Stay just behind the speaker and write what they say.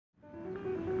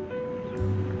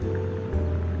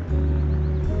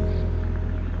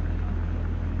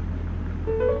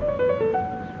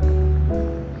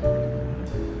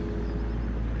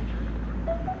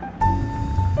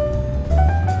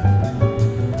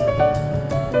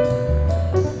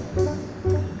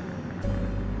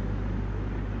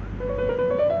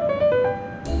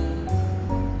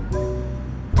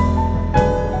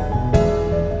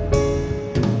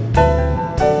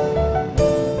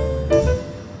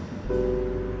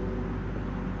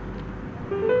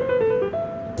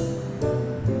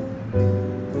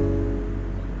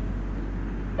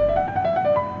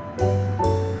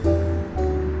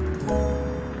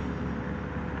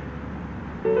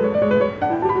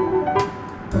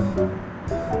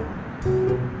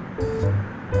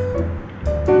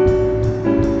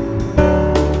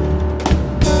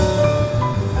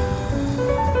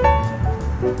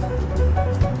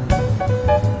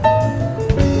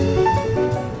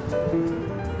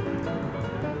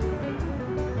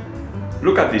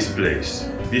Look at this place,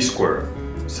 this square.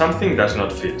 Something does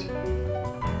not fit.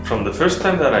 From the first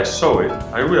time that I saw it,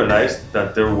 I realized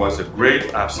that there was a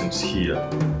great absence here.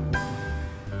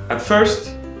 At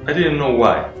first, I didn't know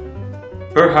why.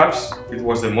 Perhaps it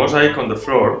was the mosaic on the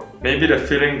floor, maybe the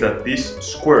feeling that this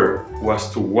square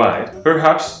was too wide,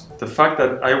 perhaps the fact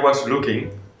that I was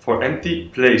looking for empty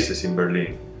places in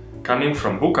Berlin, coming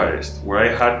from Bucharest, where I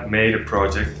had made a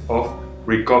project of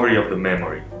recovery of the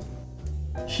memory.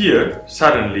 Here,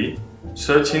 suddenly,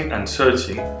 searching and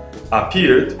searching,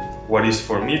 appeared what is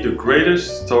for me the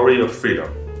greatest story of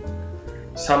freedom.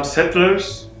 Some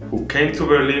settlers who came to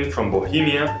Berlin from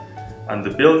Bohemia and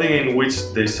the building in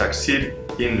which they succeed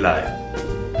in life.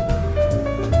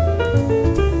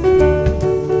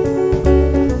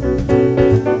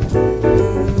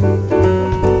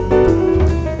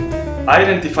 I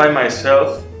identify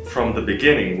myself from the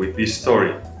beginning with this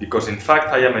story because in fact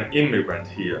I am an immigrant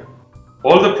here.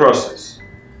 All the process,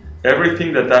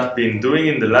 everything that I've been doing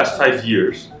in the last 5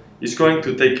 years is going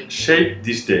to take shape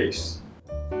these days.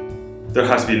 There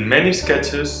has been many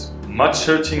sketches, much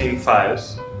searching in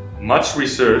files, much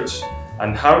research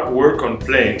and hard work on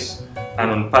planes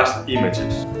and on past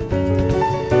images.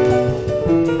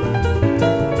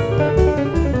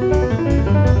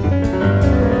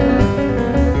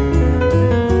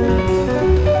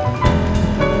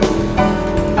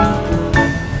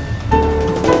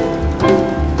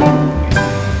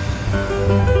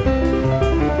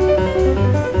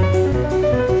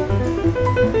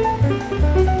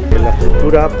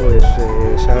 Pues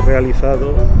se ha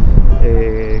realizado,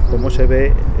 como se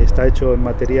ve, está hecho en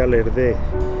materiales de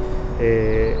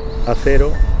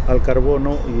acero al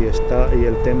carbono y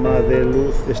el tema de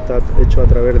luz está hecho a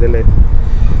través de LED.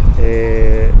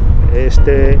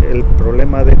 El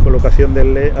problema de colocación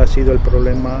del LED ha sido el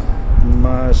problema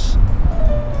más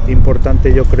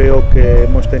importante, yo creo, que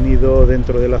hemos tenido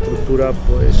dentro de la estructura.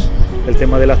 Pues el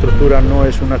tema de la estructura no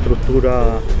es una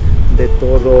estructura de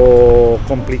todo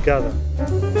complicada.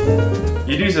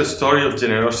 It is a story of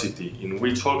generosity in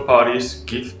which all parties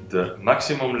give the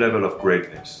maximum level of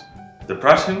greatness. The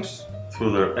Prussians,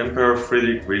 through their Emperor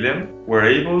Friedrich Wilhelm, were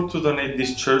able to donate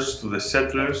this church to the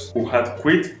settlers who had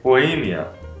quit Bohemia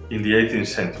in the 18th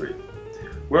century.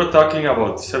 We're talking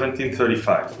about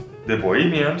 1735. The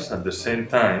Bohemians, at the same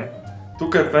time,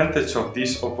 took advantage of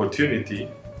this opportunity,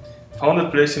 found a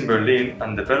place in Berlin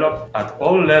and developed at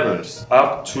all levels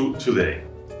up to today.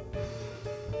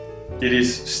 It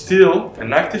is still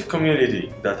an active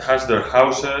community that has their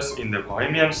houses in the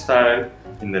Bohemian style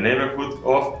in the neighborhood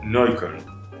of Neukölln.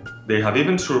 They have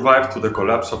even survived to the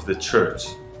collapse of the church.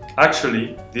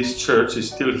 Actually, this church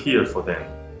is still here for them.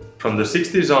 From the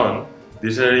 60s on,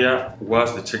 this area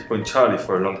was the Checkpoint Charlie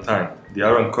for a long time, the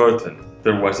Iron Curtain.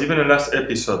 There was even a last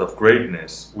episode of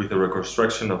greatness with the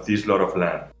reconstruction of this lot of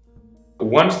land.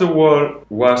 Once the wall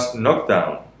was knocked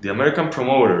down, the American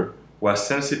promoter was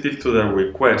sensitive to the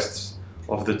requests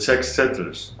of the Czech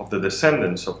settlers, of the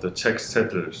descendants of the Czech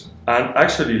settlers, and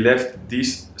actually left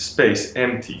this space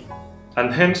empty.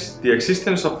 And hence, the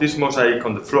existence of this mosaic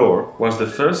on the floor was the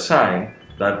first sign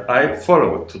that I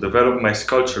followed to develop my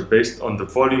sculpture based on the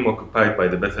volume occupied by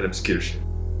the Bethlehemskirche.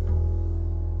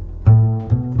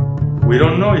 We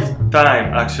don't know if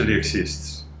time actually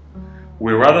exists.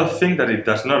 We rather think that it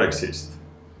does not exist.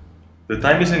 The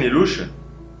time is an illusion,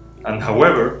 and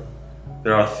however,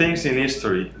 there are things in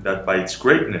history that by its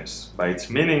greatness, by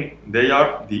its meaning, they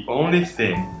are the only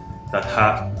thing that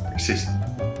have existed.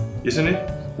 Isn't it?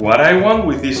 What I want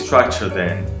with this structure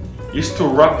then is to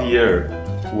wrap the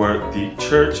earth where the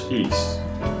church is.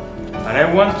 And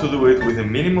I want to do it with a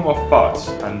minimum of parts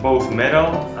and both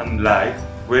metal and light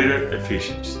greater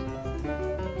efficiency.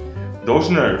 Those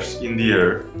nerves in the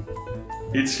earth,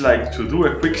 it's like to do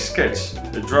a quick sketch,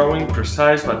 a drawing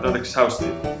precise but not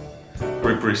exhaustive,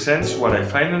 represents what I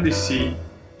finally see,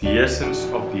 the essence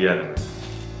of the element.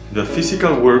 The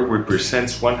physical work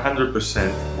represents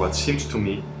 100% what seems to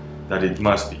me that it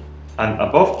must be. And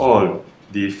above all,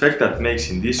 the effect that makes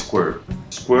in this square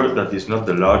that is not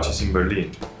the largest in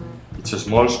Berlin. It's a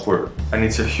small square, and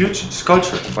it's a huge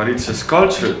sculpture, but it's a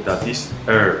sculpture that is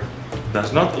air,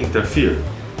 does not interfere.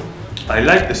 I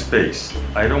like the space,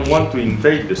 I don't want to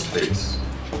invade the space.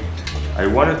 I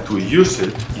wanted to use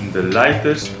it in the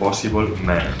lightest possible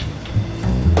manner.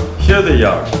 Here they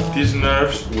are, these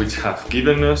nerves which have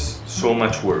given us so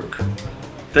much work.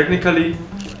 Technically,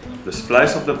 the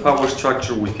splice of the power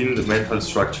structure within the metal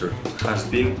structure has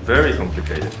been very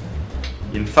complicated.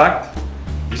 In fact,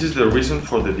 this is the reason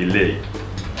for the delay,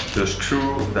 the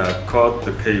screw that caught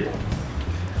the cable.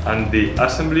 And the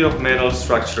assembly of metal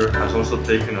structure has also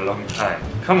taken a long time.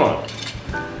 Come on,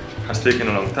 has taken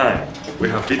a long time. We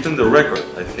have beaten the record,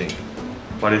 I think,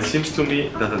 but it seems to me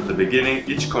that at the beginning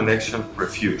each connection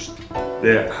refused.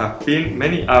 There have been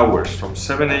many hours from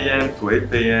 7 AM to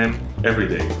 8 PM every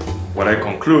day. What I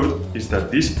conclude is that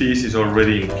this peace is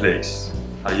already in place.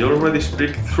 I already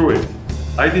speak through it.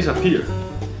 I disappear.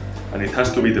 And it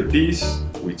has to be the peace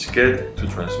which get to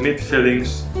transmit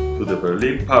feelings to the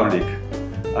Berlin public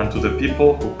and to the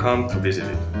people who come to visit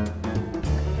it.